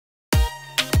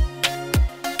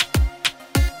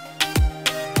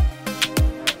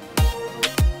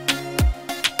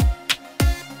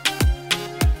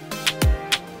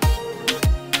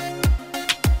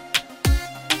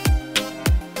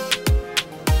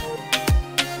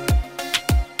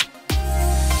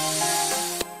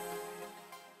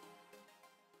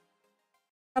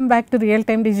Welcome back to real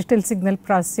time digital signal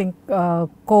processing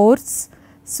course.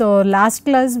 So, last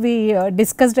class we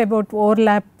discussed about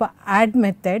overlap add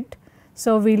method.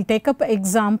 So, we will take up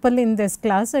example in this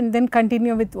class and then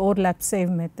continue with overlap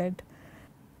save method.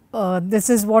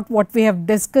 This is what we have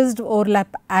discussed,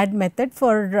 overlap add method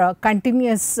for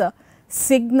continuous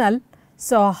signal.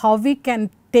 So, how we can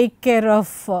take care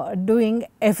of doing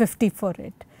FFT for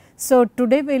it. So,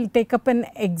 today we will take up an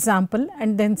example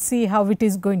and then see how it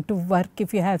is going to work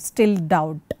if you have still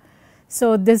doubt.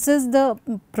 So, this is the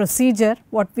procedure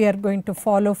what we are going to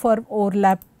follow for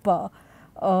overlap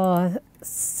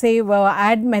save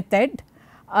add method.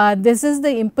 This is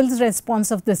the impulse response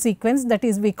of the sequence, that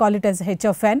is we call it as h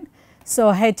of n.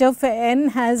 So, h of n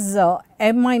has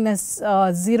m minus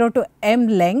 0 to m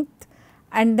length,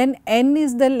 and then n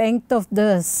is the length of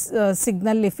the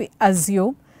signal if we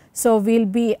assume. So, we will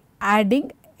be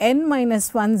adding n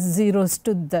minus 1 zeros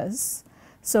to this.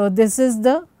 So, this is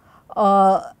the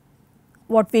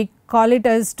what we call it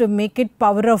as to make it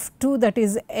power of 2, that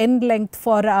is n length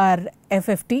for our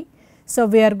FFT. So,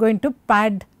 we are going to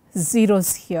pad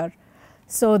zeros here.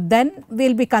 So, then we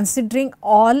will be considering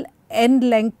all n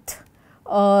length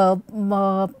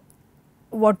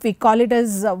what we call it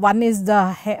as one is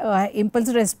the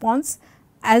impulse response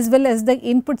as well as the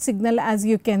input signal, as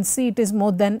you can see it is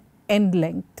more than n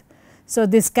length. So,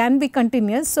 this can be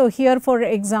continuous. So, here for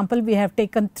example, we have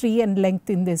taken 3 n length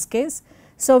in this case.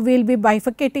 So, we will be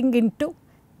bifurcating into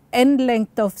n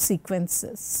length of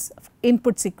sequences,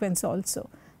 input sequence also.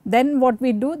 Then what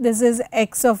we do, this is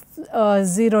x of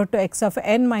 0 to x of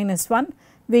n minus 1,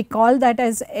 we call that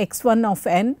as x1 of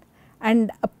n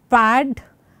and pad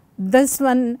this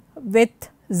one with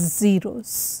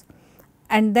zeros,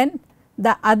 and then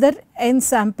the other n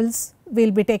samples we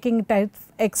will be taking it as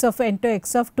x of n to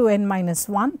x of 2n minus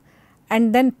 1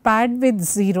 and then pad with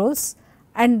zeros,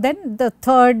 and then the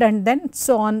third and then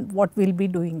so on what we will be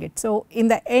doing it. So, in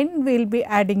the end we will be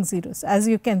adding zeros. As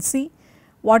you can see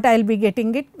what I will be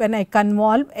getting it when I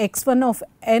convolve x1 of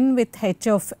n with h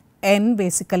of n,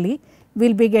 basically we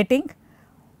will be getting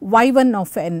y1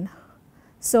 of n.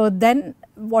 So, then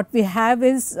what we have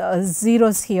is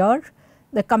zeros here,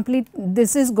 the complete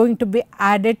this is going to be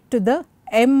added to the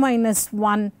m minus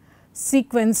 1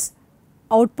 sequence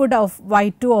output of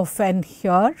y2 of n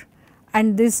here,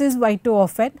 and this is y2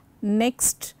 of n.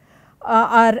 Next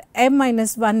our m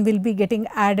minus 1 will be getting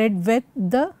added with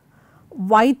the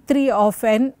y3 of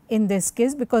n in this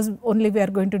case, because only we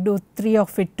are going to do 3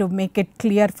 of it to make it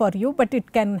clear for you, but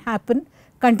it can happen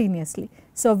continuously.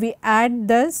 So, we add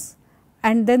this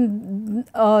and then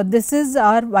this is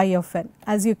our y of n.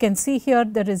 As you can see here,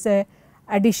 there is a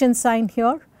addition sign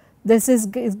here, this is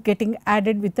getting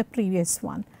added with the previous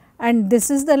one, and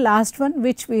this is the last one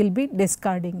which we will be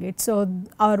discarding it. So,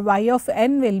 our y of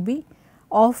n will be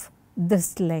of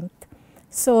this length.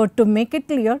 So, to make it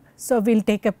clear, so we will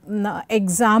take an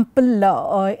example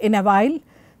in a while.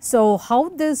 So, how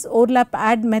this overlap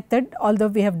add method, although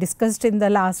we have discussed in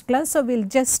the last class, so we will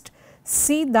just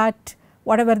see that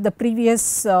whatever the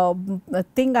previous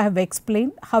thing I have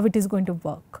explained, how it is going to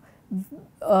work.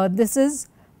 This is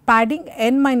padding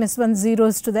n minus 1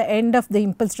 zeros to the end of the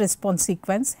impulse response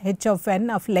sequence h of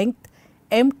n of length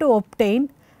m to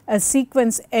obtain a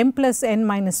sequence m plus n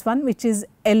minus 1, which is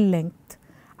L length,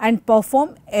 and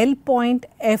perform L point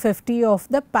FFT of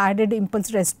the padded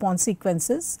impulse response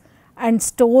sequences and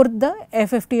store the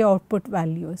FFT output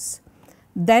values.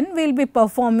 Then we will be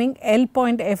performing L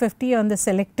point FFT on the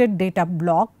selected data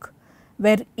block,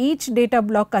 where each data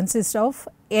block consists of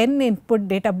n input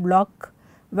data block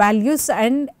values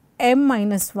and m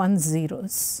minus 1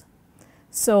 zeros.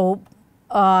 So,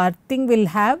 our thing will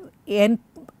have n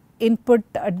input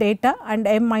data and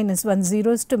m minus 1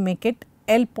 zeros to make it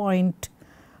L point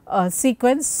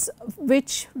sequence,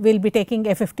 which we will be taking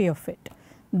FFT of it.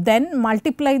 Then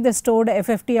multiply the stored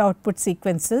FFT output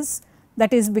sequences,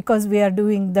 that is because we are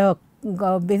doing the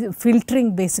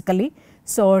filtering basically.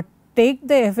 So, take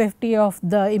the FFT of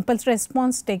the impulse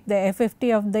response, take the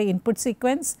FFT of the input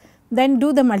sequence, then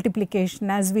do the multiplication.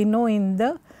 As we know in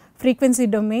the frequency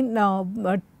domain,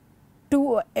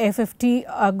 2 FFT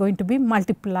are going to be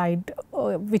multiplied,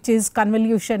 which is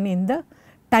convolution in the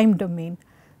time domain.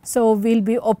 So, we will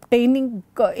be obtaining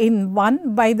in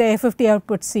 1 by the FFT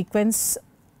output sequence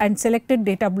and selected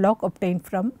data block obtained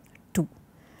from 2.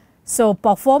 So,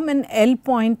 perform an L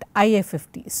point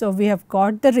IFFT. So, we have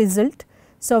got the result.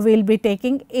 So, we will be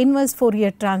taking inverse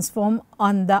Fourier transform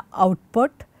on the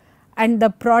output and the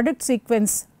product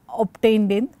sequence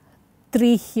obtained in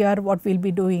 3 here, what we will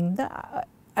be doing the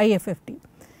IFFT.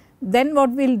 Then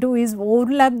what we will do is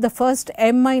overlap the first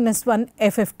m minus 1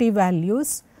 FFT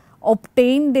values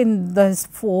obtained in this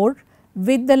 4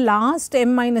 with the last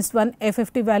m minus 1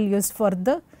 FFT values for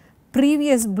the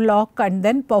previous block, and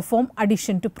then perform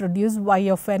addition to produce y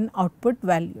of n output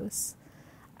values.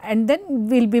 And then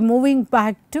we will be moving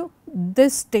back to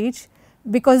this stage,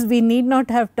 because we need not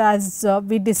have to, as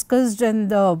we discussed in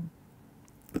the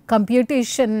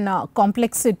computation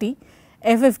complexity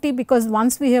FFT, because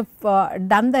once we have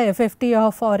done the FFT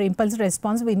of our impulse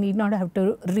response, we need not have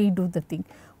to redo the thing.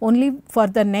 Only for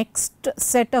the next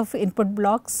set of input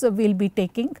blocks we will be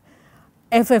taking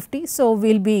FFT. So,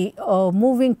 we will be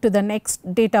moving to the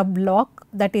next data block,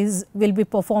 that is we will be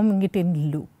performing it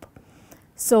in loop.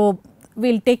 So,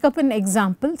 we will take up an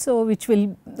example, so which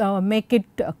will make it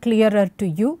clearer to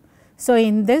you. So,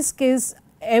 in this case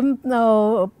m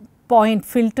point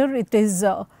filter, it is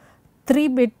 3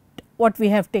 bit what we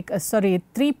have taken,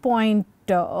 3 point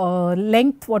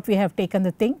length what we have taken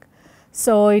the thing.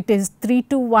 So, it is 3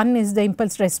 to 1 is the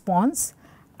impulse response,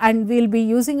 and we will be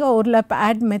using a overlap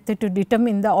add method to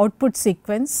determine the output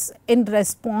sequence in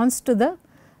response to the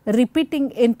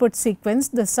repeating input sequence.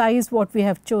 The size what we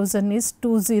have chosen is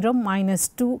 2 0 minus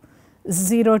 2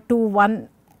 0 2 1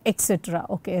 etc.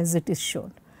 Okay, as it is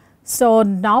shown. So,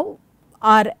 now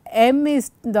our m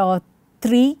is the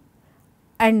 3,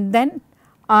 and then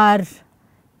our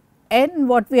n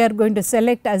what we are going to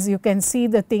select, as you can see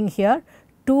the thing here,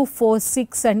 2, 4,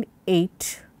 6 and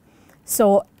 8.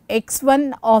 So,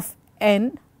 x1 of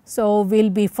n, so we will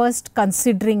be first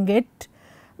considering it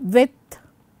with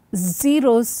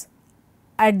zeros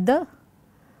at the,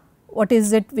 what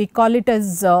is it, we call it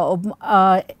as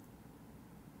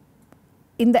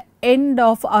in the end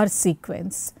of our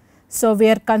sequence. So, we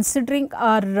are considering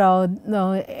our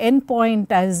n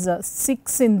point as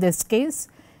 6 in this case,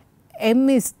 m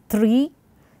is 3.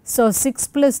 So, 6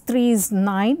 plus 3 is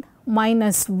 9,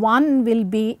 minus 1 will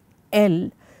be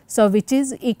L. So, which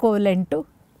is equivalent to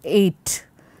 8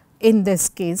 in this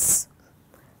case.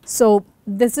 So,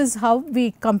 this is how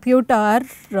we compute our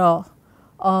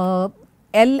L,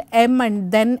 M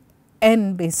and then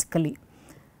N basically.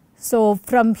 So,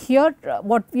 from here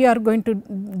what we are going to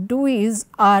do is,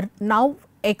 our now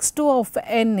x2 of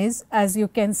n is, as you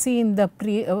can see in the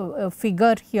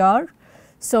figure here.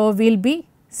 So, we will be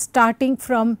starting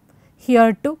from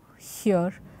here to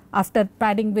here after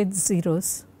padding with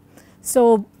zeros.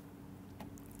 So,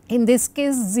 in this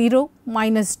case 0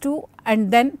 minus 2, and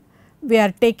then we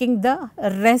are taking the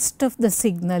rest of the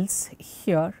signals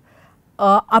here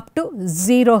up to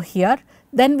 0 here.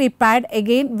 Then we pad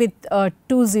again with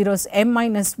 2 zeros, m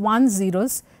minus 1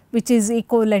 zeros, which is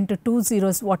equivalent to 2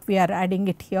 zeros what we are adding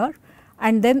it here,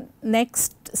 and then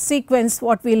next sequence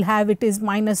what we will have, it is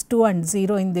minus 2 and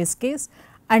 0 in this case,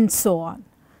 and so on.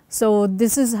 So,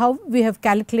 this is how we have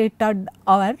calculated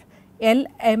our L,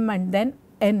 M and then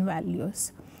N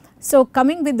values. So,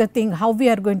 coming with the thing how we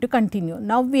are going to continue.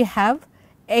 Now, we have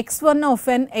x1 of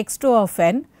n, x2 of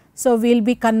n. So, we will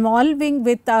be convolving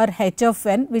with our h of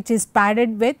n, which is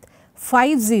padded with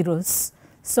 5 zeros.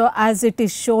 So, as it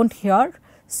is shown here.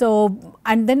 So,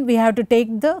 and then we have to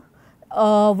take the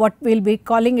what we will be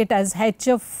calling it as h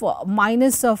of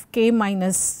minus of k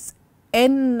minus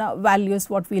n values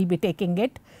what we will be taking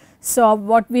it. So,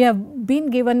 what we have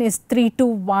been given is 3 to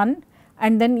 1,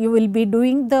 and then you will be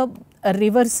doing the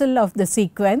reversal of the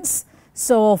sequence.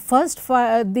 So, first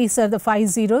these are the 5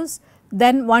 zeros,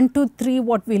 then 1, 2, 3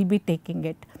 what we will be taking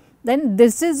it. Then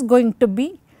this is going to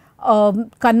be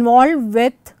convolved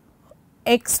with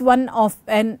x1 of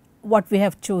n what we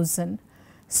have chosen.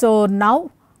 So,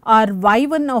 now our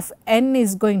y1 of n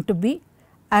is going to be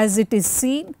as it is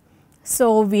seen.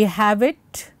 So, we have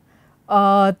it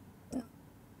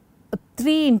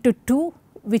 3 into 2,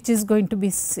 which is going to be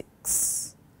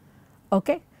 6.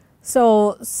 Okay.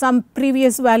 So, some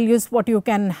previous values what you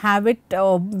can have it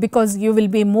because you will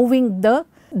be moving the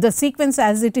sequence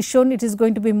as it is shown, it is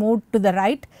going to be moved to the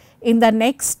right. In the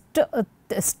next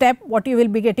step what you will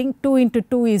be getting, 2 into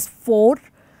 2 is 4.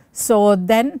 So,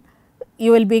 then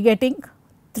you will be getting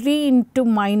 3 into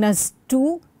minus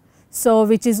 2. So,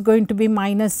 which is going to be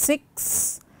minus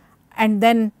 6, and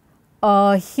then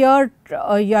here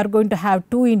you are going to have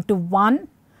 2 into 1.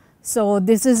 So,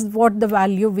 this is what the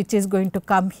value which is going to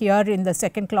come here in the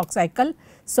second clock cycle.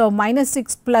 So, minus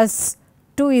 6 plus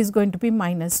 2 is going to be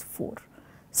minus 4.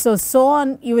 So, so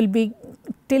on you will be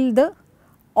till the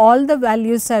all the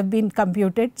values have been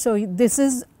computed. So, this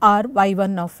is our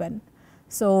y1 of n.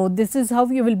 So, this is how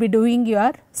you will be doing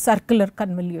your circular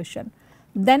convolution.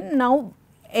 Then now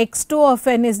x2 of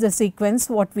n is the sequence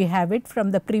what we have it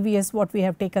from the previous what we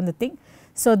have taken the thing.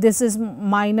 So, this is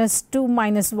minus 2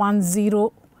 minus 1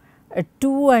 0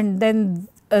 2 and then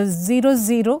 0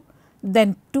 0,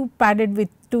 then 2 padded with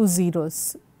 2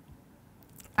 zeros,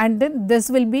 and then this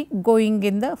will be going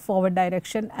in the forward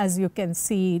direction as you can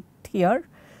see it here.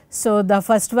 So, the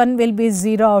first one will be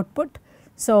 0 output.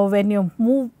 So, when you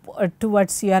move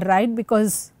towards your right,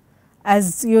 because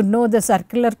as you know the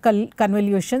circular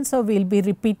convolution, so we will be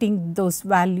repeating those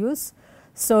values.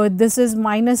 So, this is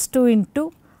 -2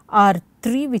 into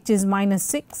R3 which is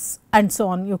 -6 and so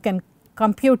on, you can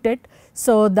compute it.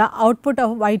 So, the output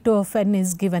of y2 of n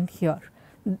is given here.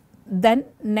 Then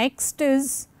next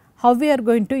is how we are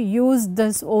going to use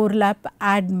this overlap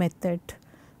add method.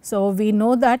 So, we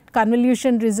know that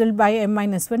convolution result by m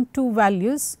minus 1 2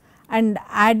 values and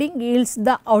adding yields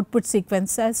the output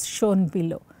sequence as shown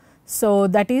below. So,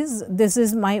 that is this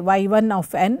is my y1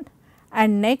 of n,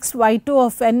 and next y2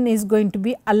 of n is going to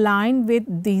be aligned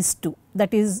with these two,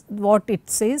 that is what it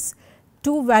says,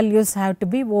 two values have to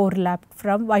be overlapped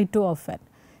from y2 of n,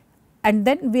 and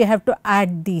then we have to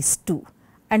add these two,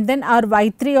 and then our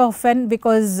y3 of n,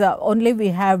 because only we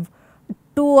have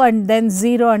 2 and then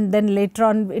 0 and then later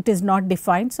on it is not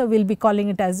defined. So, we will be calling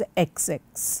it as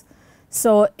xx.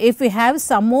 So, if we have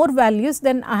some more values,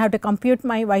 then I have to compute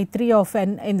my y3 of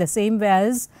n in the same way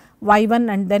as y1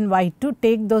 and then y2,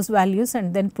 take those values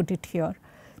and then put it here.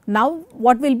 Now,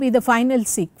 what will be the final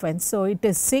sequence? So, it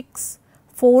is 6,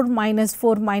 4 minus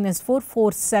 4 minus 4,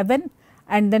 4, 7,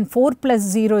 and then 4 plus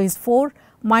 0 is 4,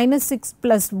 minus 6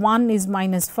 plus 1 is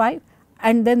minus 5,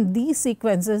 and then these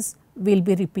sequences we will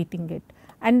be repeating it.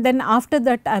 And then after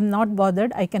that I am not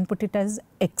bothered, I can put it as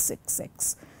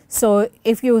xxx. So,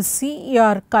 if you see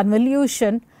your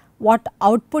convolution, what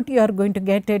output you are going to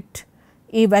get it,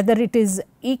 whether it is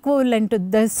equivalent to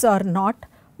this or not,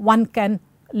 one can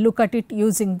look at it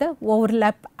using the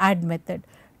overlap add method.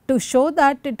 To show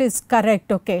that it is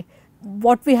correct, okay,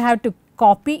 what we have to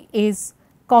copy is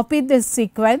copy this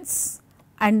sequence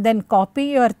and then copy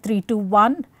your 3 to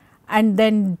 1 and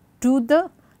then do the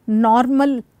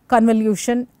normal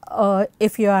convolution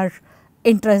if you are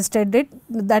interested it,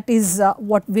 that is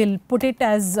what we will put it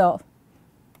as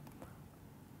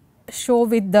show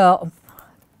with the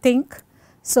thing.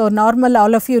 So, normal,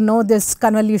 all of you know this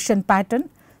convolution pattern.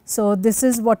 So, this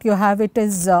is what you have, it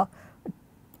is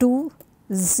 2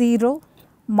 0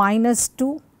 minus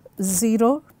 2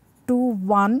 0 2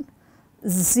 1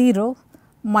 0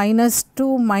 minus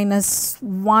 2 minus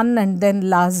 1 and then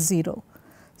last 0.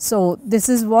 So, this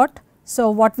is what. So,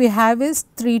 what we have is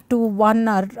 3 2 1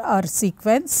 our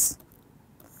sequence.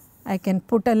 I can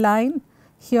put a line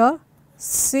here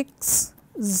 6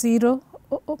 0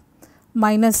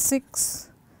 minus 6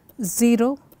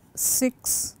 0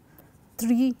 6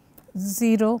 3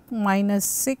 0 minus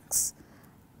 6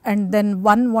 and then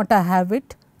 1 what I have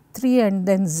it 3 and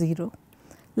then 0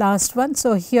 last one.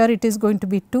 So, here it is going to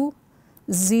be 2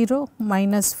 0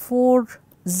 minus 4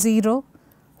 0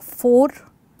 4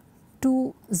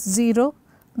 2 0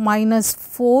 minus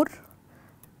 4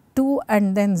 2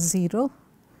 and then 0.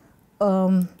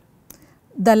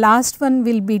 The last one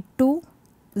will be 2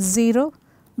 0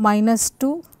 minus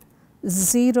 2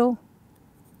 0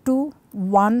 2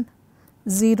 1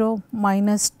 0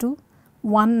 minus 2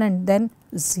 1 and then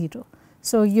 0.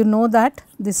 So, you know that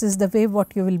this is the way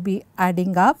what you will be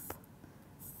adding up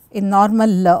in normal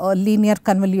linear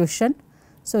convolution.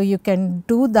 So, you can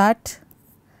do that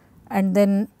and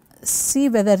then see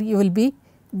whether you will be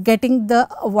getting the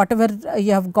whatever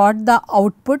you have got the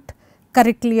output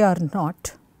correctly or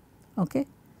not. Okay.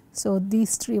 So,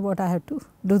 these three what I have to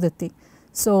do the thing.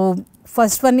 So,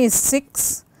 first one is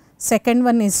 6, second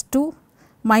one is 2,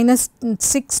 minus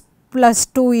 6 plus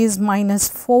 2 is minus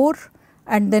 4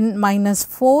 and then minus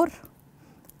 4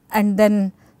 and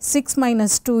then 6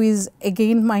 minus 2 is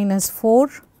again minus 4.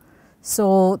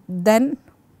 So, then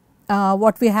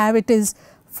what we have it is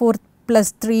 4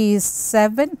 plus 3 is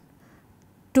 7,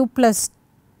 2 plus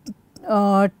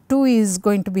 2 is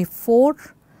going to be 4.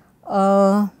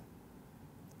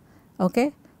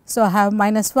 Okay. So, I have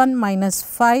minus 1 minus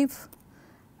 5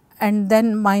 and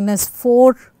then minus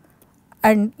 4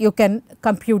 and you can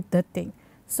compute the thing.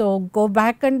 So, go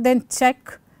back and then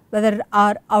check whether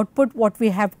our output what we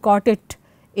have got it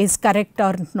is correct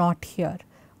or not here.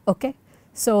 Okay.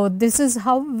 So, this is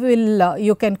how will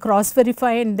you can cross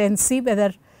verify and then see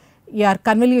whether your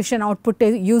convolution output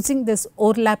is using this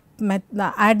overlap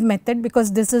add method,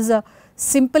 because this is a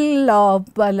simple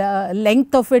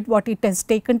length of it what it has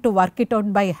taken to work it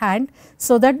out by hand.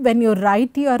 So, that when you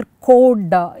write your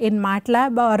code in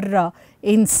MATLAB or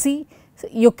in C,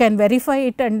 you can verify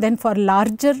it and then for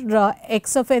larger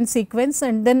x of n sequence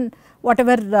and then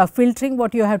whatever filtering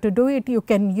what you have to do it, you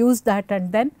can use that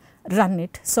and then run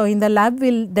it. So, in the lab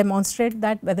we will demonstrate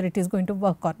that whether it is going to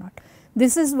work or not.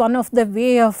 This is one of the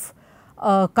way of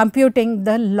computing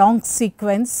the long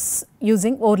sequence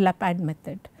using overlap add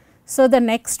method. So, the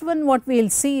next one what we will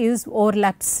see is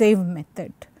overlap save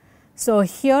method. So,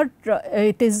 here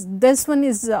it is, this one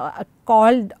is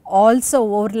called also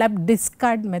overlap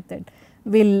discard method.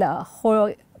 We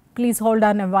will please hold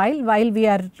on a while we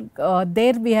are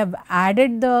there, we have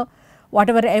added the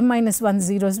whatever m minus 1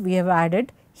 zeros we have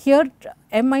added. Here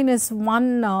m minus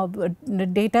 1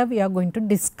 data we are going to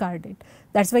discard it.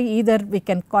 That is why either we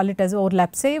can call it as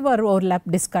overlap save or overlap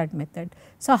discard method.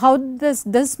 So, how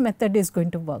this method is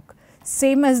going to work?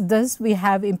 Same as this, we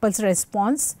have impulse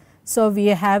response. So, we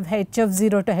have h of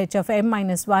 0 to h of m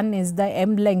minus 1 is the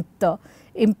m length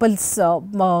impulse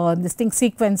this thing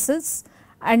sequences,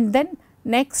 and then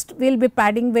next we will be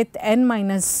padding with n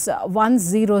minus 1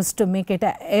 zeros to make it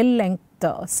a L length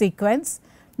sequence.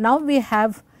 Now, we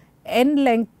have n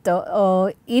length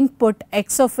input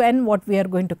x of n what we are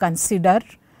going to consider,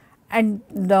 and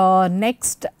the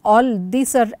next all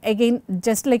these are again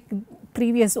just like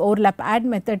previous overlap add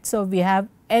method. So, we have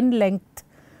n length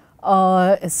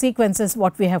sequences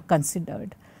what we have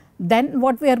considered. Then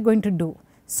what we are going to do?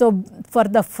 So, for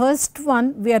the first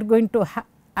one we are going to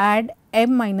add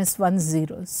m minus 1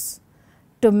 zeros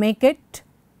to make it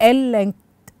L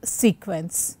length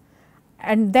sequence,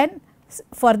 and then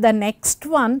for the next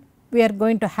one we are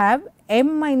going to have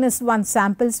m minus 1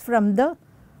 samples from the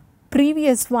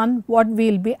previous one what we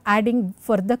will be adding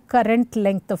for the current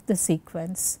length of the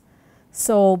sequence.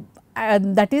 So,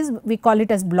 that is we call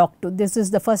it as block 2. This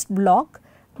is the first block,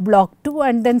 block 2,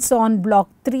 and then so on block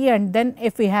 3, and then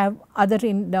if we have other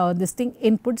this thing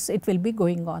inputs, it will be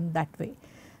going on that way.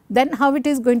 Then how it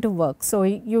is going to work? So,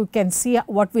 you can see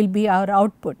what will be our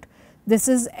output. This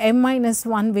is m minus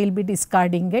 1 we will be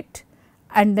discarding it,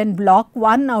 and then block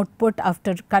 1 output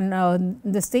after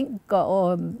this thing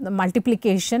the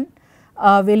multiplication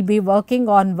will be working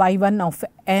on y1 of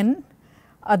n,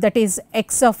 that is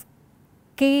x of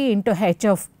k into h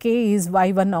of k is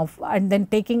y1 of, and then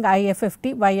taking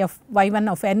IFFT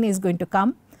y1 of n is going to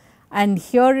come, and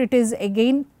here it is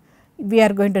again we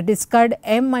are going to discard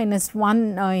m minus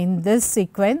 1 in this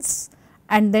sequence,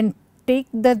 and then take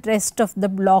the rest of the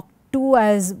block 2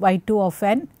 as y2 of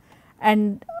n,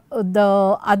 and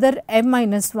the other m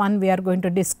minus 1 we are going to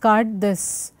discard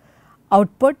this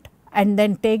output and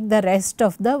then take the rest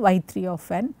of the y3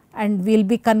 of n, and we will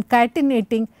be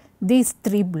concatenating these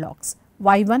 3 blocks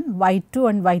y1, y2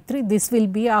 and y3. This will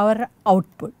be our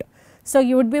output. So,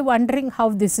 you would be wondering how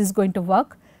this is going to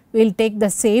work. We will take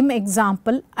the same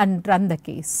example and run the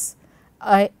case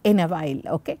in a while.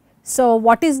 Okay. So,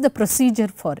 what is the procedure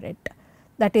for it?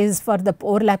 That is for the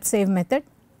overlap save method,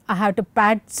 I have to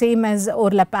pad same as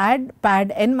overlap add,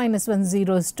 pad n minus 1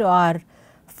 zeros to our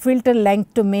filter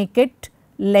length to make it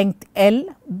length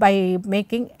L by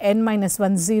making n minus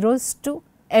 1 zeros to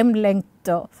m length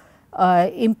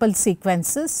impulse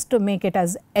sequences to make it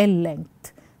as L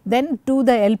length. Then do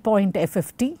the L point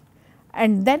FFT,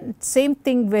 and then same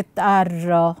thing with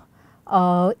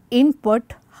our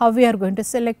input, how we are going to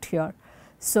select here.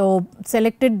 So,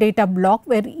 selected data block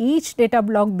where each data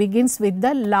block begins with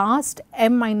the last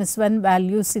m minus 1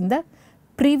 values in the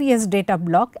previous data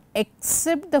block,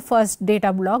 except the first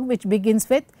data block which begins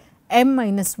with m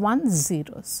minus 1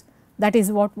 zeros. That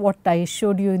is what I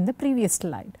showed you in the previous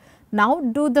slide. Now,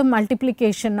 do the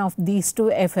multiplication of these two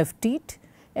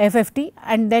FFT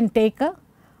and then take a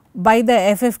by the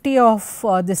FFT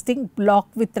of this thing block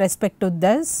with respect to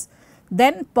this,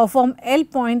 then perform L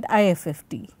point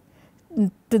IFFT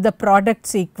to the product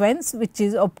sequence which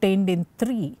is obtained in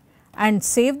 3 and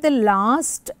save the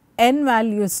last n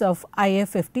values of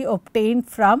IFFT obtained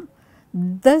from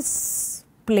this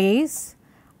place,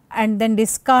 and then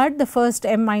discard the first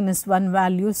m minus 1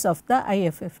 values of the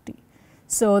IFFT.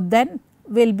 So, then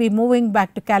we will be moving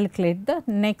back to calculate the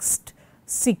next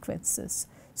sequences.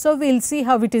 So, we will see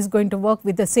how it is going to work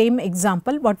with the same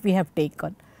example what we have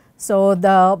taken. So,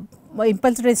 the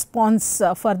impulse response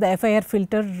for the FIR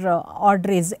filter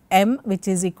order is m, which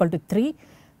is equal to 3.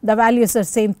 The values are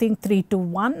same thing 3 to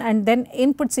 1, and then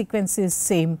input sequence is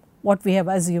same what we have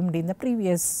assumed in the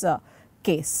previous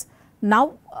case.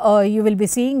 Now, you will be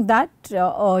seeing that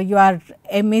your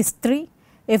m is 3.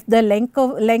 If the length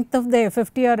of the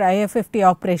FFT or IFFT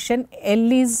operation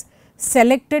L is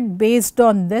selected based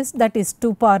on this, that is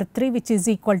 2 power 3 which is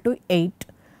equal to 8,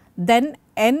 then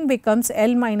n becomes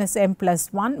L minus m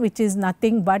plus 1 which is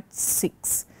nothing but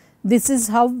 6. This is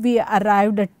how we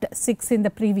arrived at 6 in the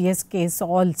previous case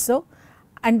also,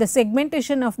 and the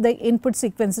segmentation of the input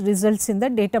sequence results in the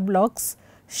data blocks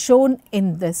shown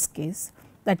in this case,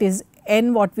 that is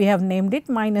n what we have named it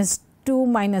minus 2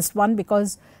 minus 1,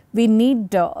 because we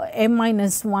need m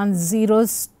minus 1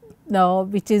 zeros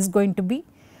which is going to be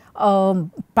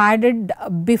padded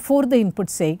before the input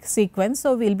sequence.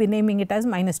 So, we will be naming it as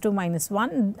minus 2 minus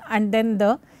 1 and then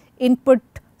the input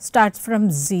starts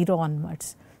from 0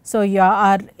 onwards. So,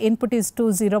 our input is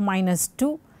 2 0 minus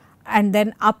 2 and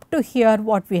then up to here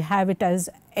what we have it as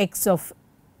x of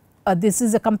this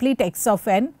is a complete x of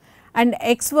n and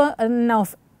x1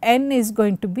 of n is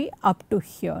going to be up to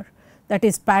here, that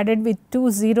is padded with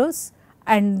 2 zeros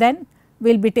and then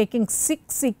we will be taking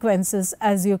 6 sequences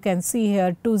as you can see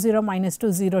here 2 0 minus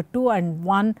 2 0 2 and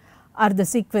 1 are the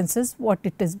sequences what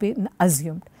it has been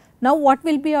assumed. Now, what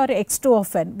will be our x2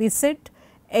 of n? We said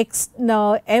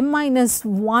m minus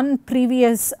 1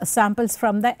 previous samples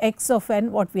from the x of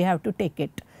n what we have to take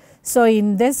it. So,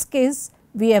 in this case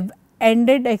we have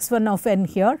ended x1 of n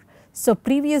here. So,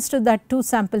 previous to that 2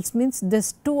 samples means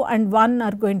this 2 and 1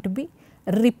 are going to be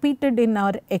repeated in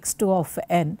our x2 of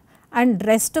n and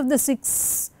rest of the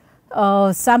 6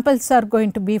 samples are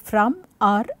going to be from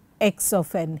our x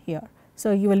of n here.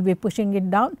 So, you will be pushing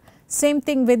it down. Same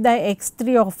thing with the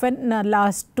x3 of n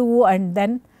last 2 and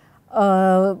then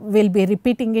we will be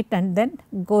repeating it and then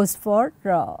goes for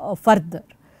further.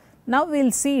 Now, we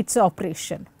will see its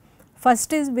operation.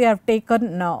 First is we have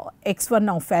taken x1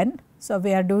 of n. So,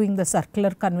 we are doing the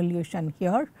circular convolution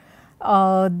here.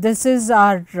 This is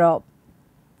our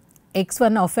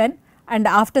x1 of n and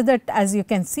after that as you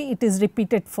can see it is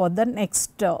repeated for the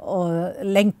next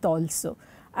length also.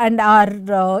 And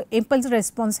our impulse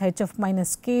response h of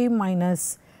minus k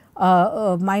minus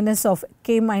minus of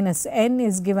k minus n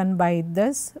is given by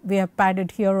this. We have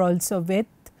padded here also with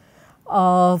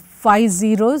 5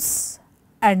 zeros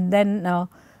and then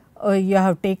you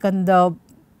have taken the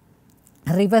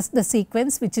reverse the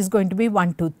sequence which is going to be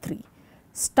 1 2 3.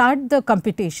 Start the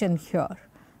computation here.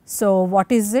 So,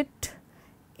 what is it?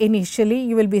 Initially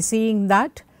you will be seeing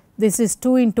that this is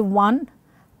 2 into 1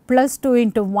 plus 2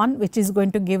 into 1 which is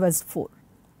going to give us 4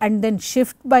 and then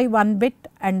shift by 1 bit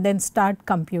and then start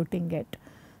computing it.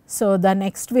 So, the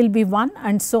next will be 1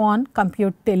 and so on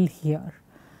compute till here.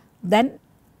 Then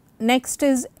next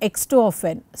is x2 of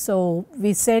n. So,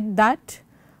 we said that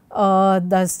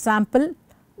the sample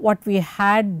what we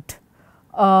had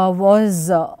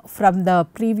was from the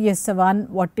previous one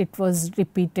what it was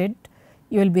repeated.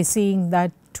 You will be seeing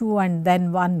that 2 and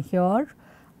then 1 here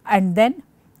and then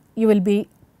you will be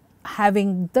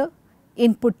having the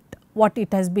input what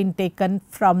it has been taken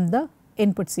from the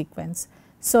input sequence.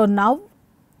 So, now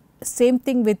same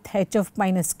thing with h of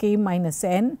minus k minus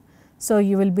n. So,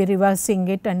 you will be reversing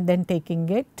it and then taking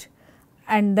it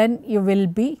and then you will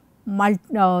be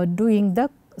doing the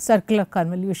circular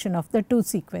convolution of the 2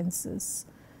 sequences.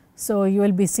 So, you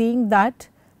will be seeing that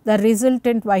the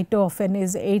resultant y2 of n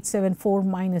is 8 7 4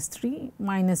 minus 3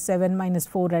 minus 7 minus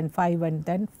 4 and 5 and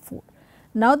then 4.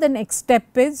 Now, the next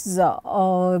step is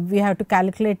we have to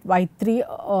calculate y3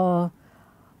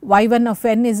 y1 of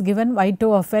n is given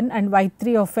y2 of n and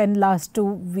y3 of n last 2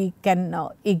 we can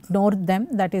ignore them,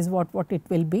 that is what it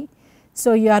will be.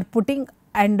 So, you are putting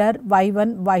under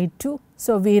y1 y2.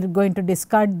 So, we are going to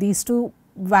discard these 2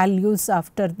 values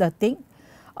after the thing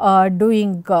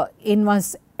doing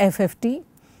inverse FFT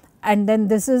and then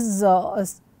this is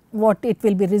what it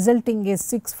will be resulting is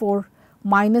 6 4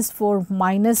 minus 4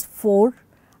 minus 4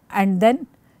 and then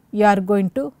you are going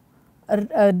to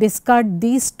discard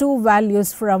these 2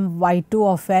 values from y2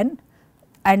 of n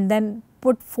and then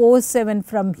put 4 7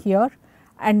 from here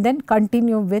and then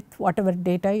continue with whatever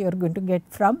data you are going to get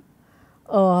from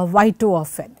y2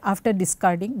 of n after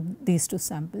discarding these 2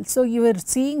 samples. So, you are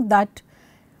seeing that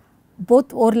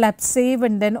both overlap save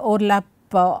and then overlap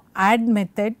add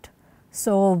method.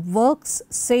 So, works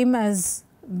same as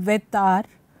with our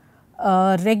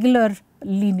regular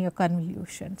linear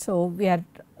convolution. So, we are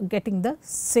getting the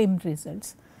same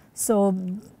results. So,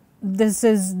 this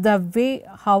is the way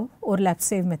how overlap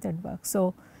save method works.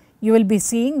 So, you will be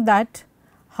seeing that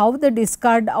how the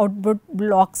discard output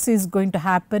blocks is going to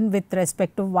happen with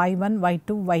respect to y1,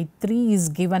 y2, y3 is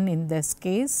given in this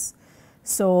case.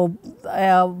 So,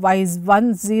 y is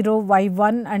 1 0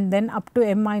 y1 and then up to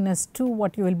m minus 2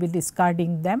 what you will be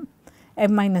discarding them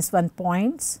m minus 1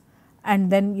 points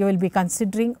and then you will be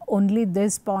considering only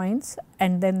these points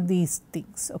and then these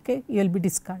things okay, you will be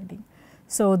discarding.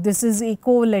 So, this is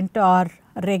equivalent to our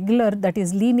regular that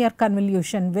is linear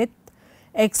convolution with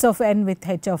x of n with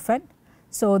h of n.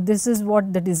 So, this is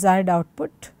what the desired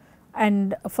output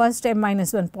and first m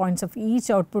minus 1 points of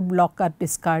each output block are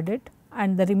discarded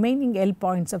and the remaining L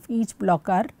points of each block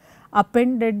are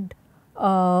appended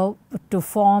to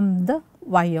form the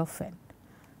y of n.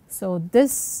 So,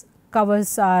 this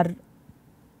covers our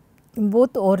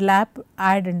both overlap,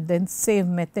 add and then save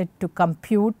method to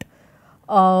compute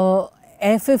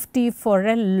FFT for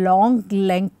a long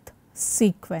length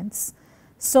sequence.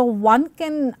 So, one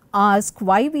can ask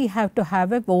why we have to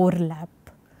have a overlap.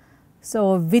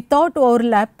 So, without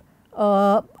overlap,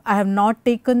 I have not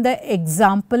taken the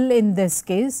example in this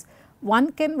case.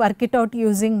 One can work it out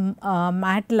using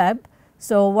MATLAB.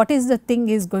 So, what is the thing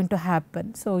is going to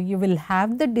happen? So, you will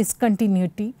have the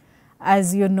discontinuity,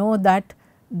 as you know that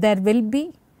there will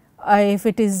be if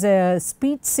it is a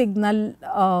speech signal,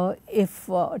 if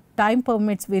time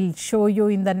permits, we will show you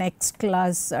in the next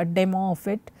class a demo of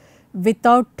it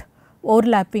without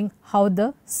overlapping how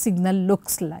the signal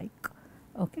looks like.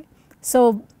 Okay.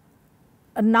 So,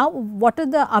 now what are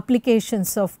the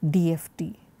applications of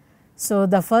DFT? So,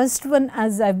 the first one,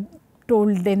 as I have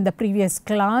told in the previous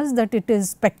class, that it is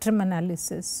spectrum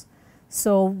analysis.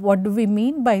 So, what do we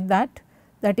mean by that?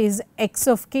 That is, x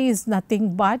of k is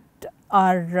nothing but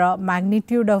our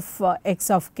magnitude of x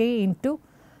of k into,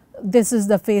 this is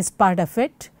the phase part of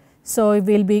it. So,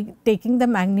 we will be taking the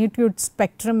magnitude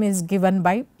spectrum is given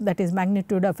by, that is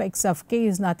magnitude of x of k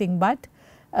is nothing but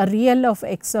a real of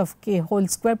x of k whole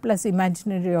square plus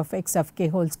imaginary of x of k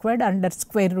whole squared under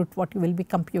square root what you will be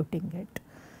computing it.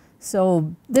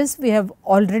 So, this we have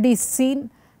already seen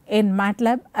in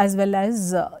MATLAB as well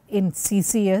as in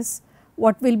CCS,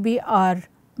 what will be our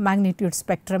magnitude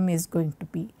spectrum is going to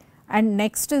be. And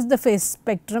next is the phase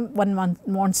spectrum, one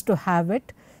wants to have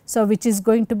it. So, which is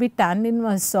going to be tan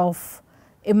inverse of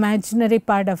imaginary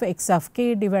part of x of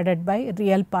k divided by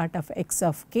real part of x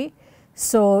of k.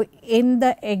 So, in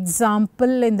the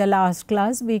example in the last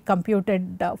class, we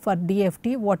computed for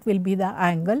DFT what will be the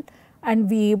angle, and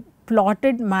we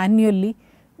plotted manually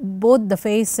both the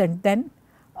phase and then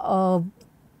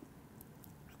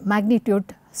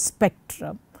magnitude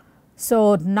spectrum.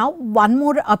 So, now one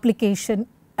more application,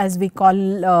 as we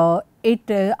call it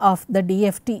of the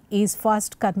DFT, is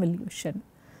fast convolution.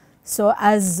 So,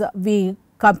 as we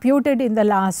computed in the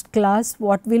last class,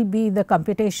 what will be the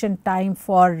computation time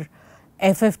for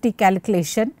FFT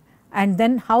calculation, and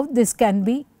then how this can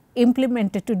be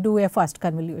implemented to do a fast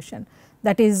convolution.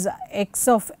 That is, x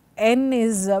of n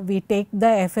is we take the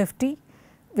FFT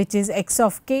which is x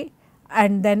of k,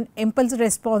 and then impulse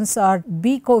response are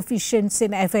B coefficients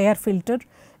in FIR filter.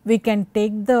 We can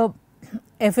take the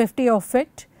FFT of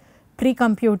it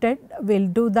pre-computed, we will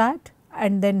do that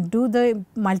and then do the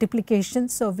multiplication.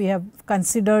 So, we have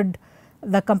considered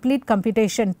the complete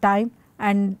computation time,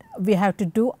 and we have to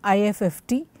do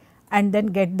IFFT and then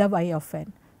get the y of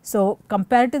n. So,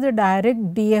 compared to the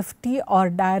direct DFT or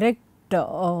direct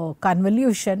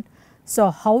convolution,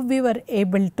 so how we were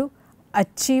able to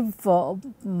achieve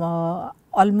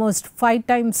almost 5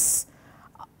 times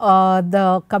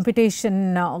the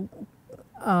computation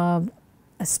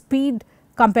speed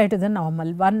compared to the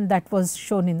normal one that was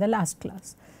shown in the last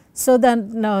class. So,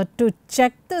 then to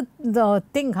check the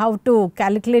thing how to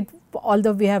calculate,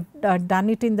 although we have done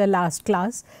it in the last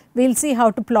class, we will see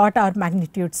how to plot our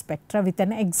magnitude spectra with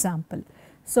an example.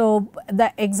 So,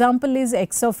 the example is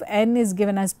x of n is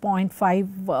given as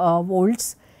 0.5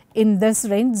 volts in this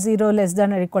range, 0 less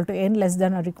than or equal to n less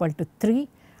than or equal to 3,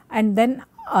 and then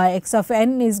x of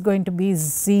n is going to be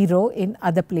 0 in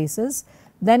other places.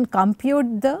 Then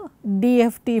compute the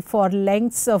DFT for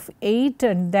lengths of 8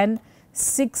 and then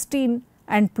 16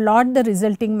 and plot the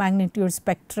resulting magnitude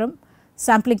spectrum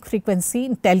sampling frequency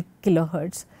in 10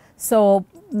 kilohertz. So,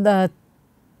 the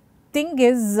thing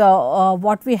is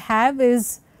what we have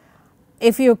is,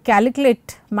 if you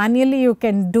calculate manually you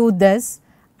can do this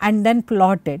and then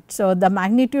plot it. So, the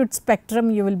magnitude spectrum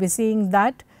you will be seeing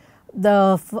that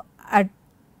the at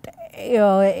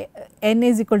n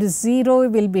is equal to 0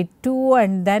 will be 2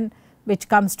 and then which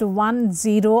comes to 1,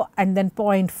 0 and then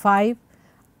 0.5,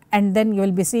 and then you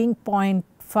will be seeing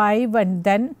 0.5 and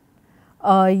then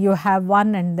you have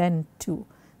 1 and then 2.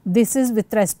 This is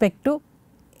with respect to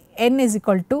n is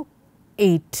equal to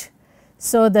 8.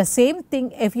 So, the same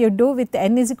thing if you do with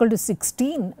n is equal to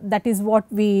 16, that is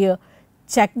what we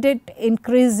checked it,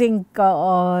 increasing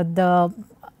the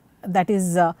that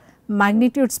is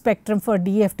magnitude spectrum for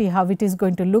DFT, how it is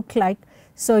going to look like.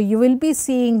 So, you will be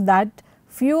seeing that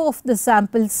few of the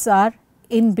samples are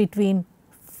in between,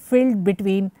 filled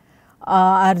between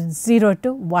are 0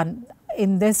 to 1.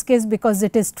 In this case, because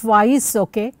it is twice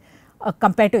okay,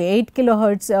 compared to 8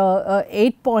 kilohertz,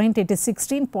 8 point, it is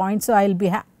 16 points. So, I will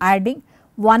be adding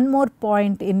one more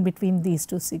point in between these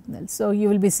two signals. So, you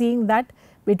will be seeing that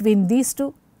between these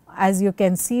two, as you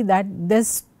can see that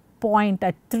this point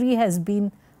at 3 has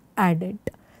been added.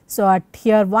 So, at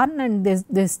here 1 and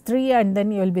this 3, and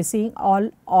then you will be seeing all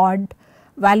odd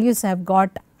values have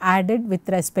got added with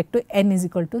respect to n is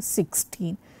equal to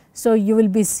 16. So, you will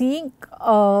be seeing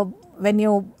when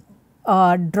you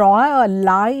draw a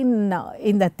line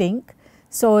in the thing.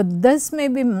 So, this may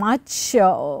be much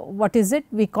what is it,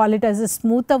 we call it as a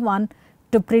smoother one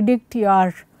to predict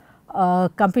your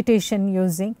computation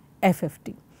using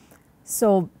FFT.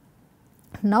 So,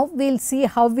 now we will see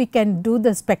how we can do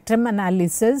the spectrum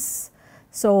analysis.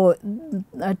 So,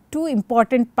 two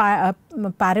important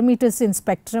parameters in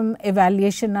spectrum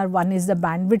evaluation are, one is the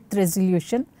bandwidth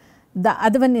resolution, the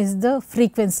other one is the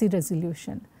frequency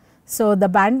resolution. So, the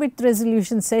bandwidth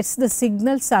resolution sets the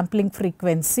signal sampling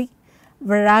frequency,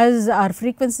 whereas our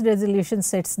frequency resolution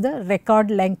sets the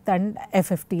record length and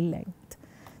FFT length.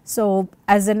 So,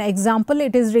 as an example,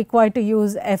 it is required to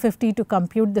use FFT to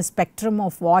compute the spectrum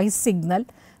of voice signal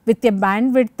with a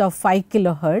bandwidth of 5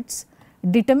 kilohertz,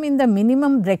 determine the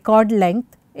minimum record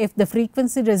length if the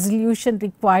frequency resolution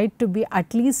required to be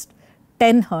at least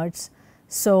 10 hertz.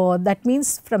 So, that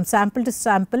means from sample to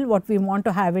sample what we want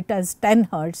to have it as 10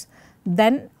 hertz,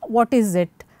 then what is it?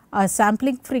 Our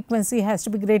sampling frequency has to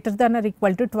be greater than or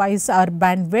equal to twice our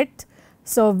bandwidth.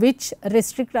 So, which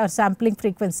restrict our sampling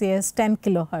frequency as 10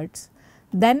 kilohertz.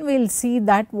 Then we will see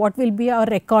that what will be our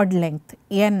record length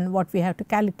n, what we have to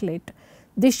calculate.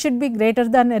 This should be greater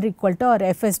than or equal to or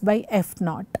Fs by F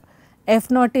naught.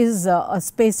 F naught is a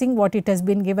spacing, what it has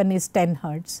been given is 10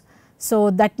 hertz.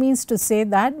 So, that means to say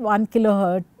that 1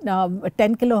 kilohertz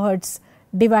 10 kilohertz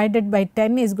divided by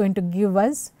 10 is going to give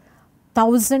us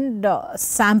 1000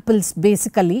 samples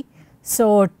basically.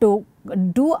 So, to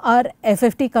do our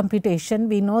FFT computation,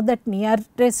 we know that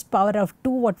nearest power of 2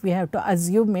 what we have to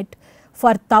assume it,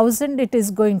 for 1000 it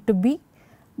is going to be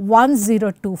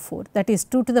 1024, that is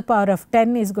 2 to the power of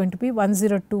 10 is going to be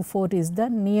 1024 is the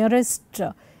nearest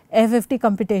FFT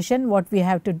computation what we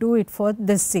have to do it for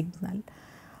this signal in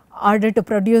order to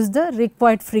produce the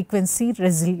required frequency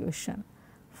resolution.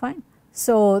 Fine.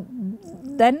 So,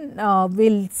 then we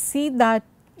will see that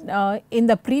in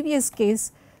the previous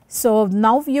case. So,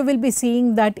 now you will be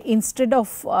seeing that instead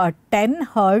of 10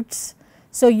 hertz,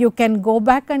 so you can go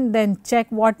back and then check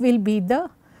what will be the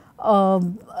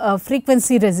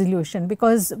frequency resolution,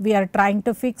 because we are trying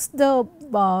to fix the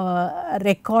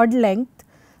record length.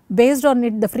 Based on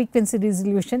it, the frequency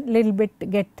resolution little bit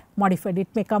get modified, it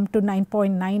may come to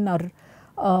 9.9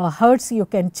 or hertz, you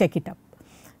can check it up.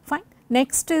 Fine.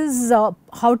 Next is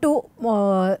how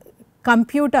to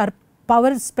compute our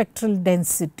power spectral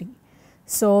density.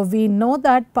 So, we know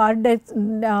that power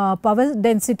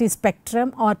density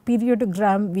spectrum or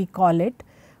periodogram we call it,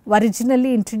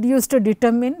 originally introduced to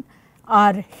determine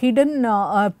our hidden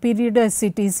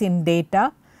periodicities in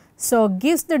data. So,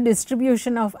 gives the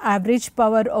distribution of average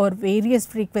power or various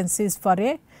frequencies for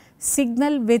a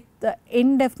signal with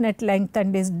indefinite length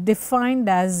and is defined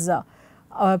as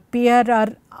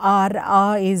PRR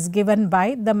R is given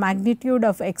by the magnitude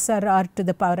of XRR to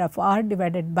the power of R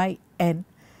divided by N.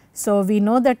 So, we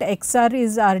know that XR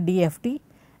is our DFT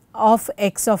of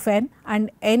X of n and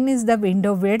n is the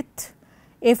window width.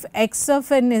 If X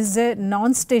of n is a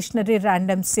non-stationary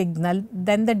random signal,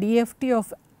 then the DFT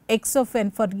of X of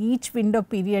n for each window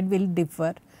period will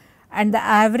differ, and the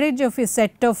average of a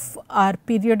set of our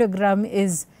periodogram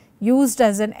is used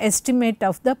as an estimate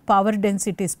of the power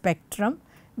density spectrum,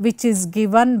 which is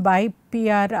given by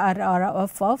PRR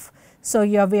of. So,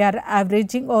 here we are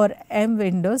averaging over m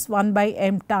windows 1 by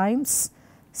m times.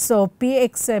 So,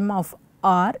 Pxm of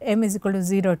R, m is equal to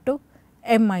 0 to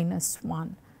m minus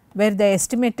 1, where the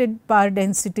estimated power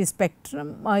density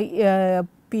spectrum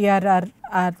PRR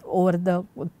over the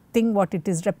thing what it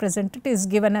is represented is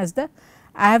given as the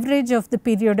average of the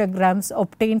periodograms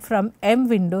obtained from m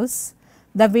windows.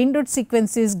 The windowed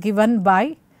sequence is given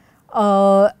by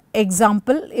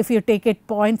example, if you take it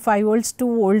 0.5 volts, 2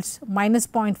 volts, minus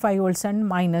 0.5 volts and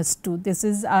minus 2. This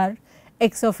is our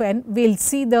X of n. We will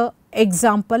see the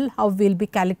example how we will be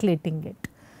calculating it.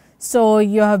 So,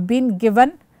 you have been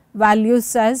given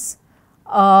values as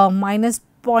minus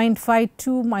 0.5,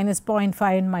 2, minus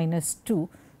 0.5 and minus 2.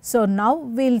 So, now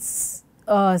we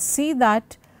will see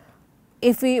that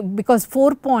if we, because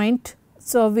 4 point,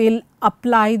 so we will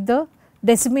apply the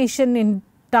decimation in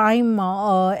time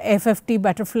FFT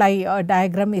butterfly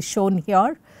diagram is shown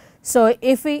here. So,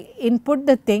 if we input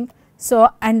the thing, so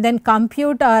and then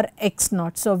compute our x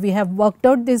naught. So, we have worked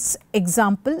out this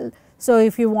example. So,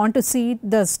 if you want to see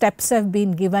the steps have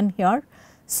been given here.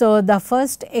 So, the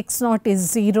first x naught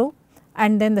is 0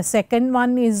 and then the second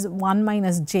one is 1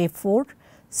 minus j4.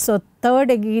 So, third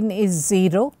again is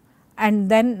 0 and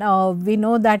then we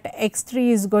know that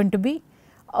x3 is going to be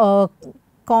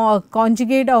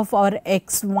conjugate of our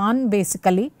x1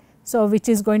 basically. So, which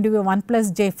is going to be 1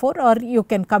 plus J4, or you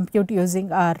can compute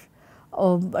using our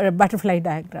butterfly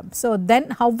diagram. So, then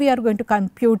how we are going to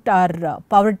compute our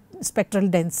power spectral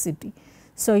density.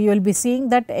 So, you will be seeing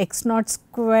that x naught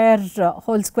square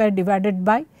whole square divided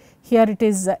by, here it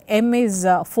is m is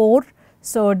 4.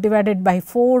 So, divided by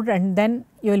 4, and then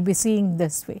you will be seeing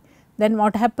this way. Then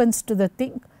what happens to the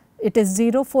thing? It is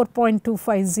 0,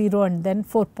 4.250 and then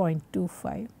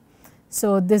 4.25.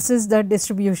 So, this is the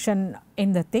distribution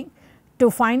in the thing. To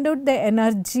find out the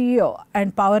energy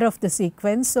and power of the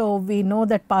sequence, so we know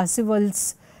that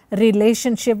Parseval's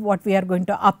relationship what we are going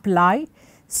to apply.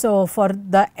 So, for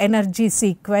the energy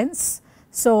sequence,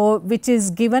 so which is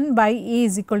given by E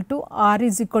is equal to R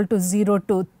is equal to 0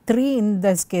 to 3 in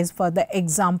this case for the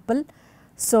example.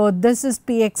 So, this is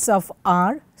Px of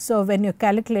R. So, when you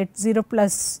calculate 0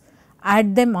 plus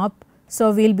add them up, so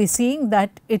we will be seeing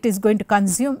that it is going to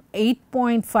consume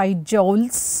 8.5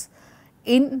 joules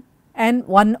in an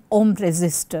 1 ohm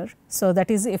resistor. So,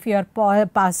 that is if you are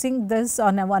passing this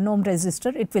on a 1 ohm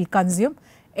resistor, it will consume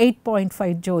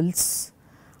 8.5 joules.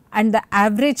 And the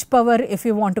average power if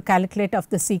you want to calculate of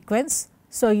the sequence.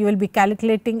 So, you will be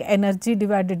calculating energy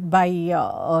divided by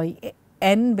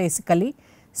N basically.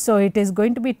 So, it is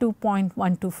going to be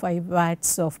 2.125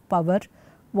 watts of power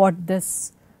what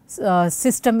this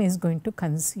system is going to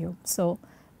consume. So,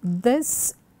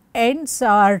 this ends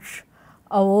our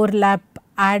overlap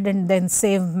add and then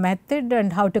save method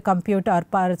and how to compute our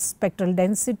power spectral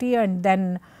density and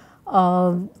then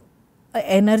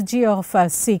energy of a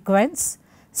sequence.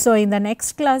 So, in the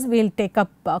next class we will take up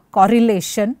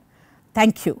correlation.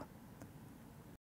 Thank you.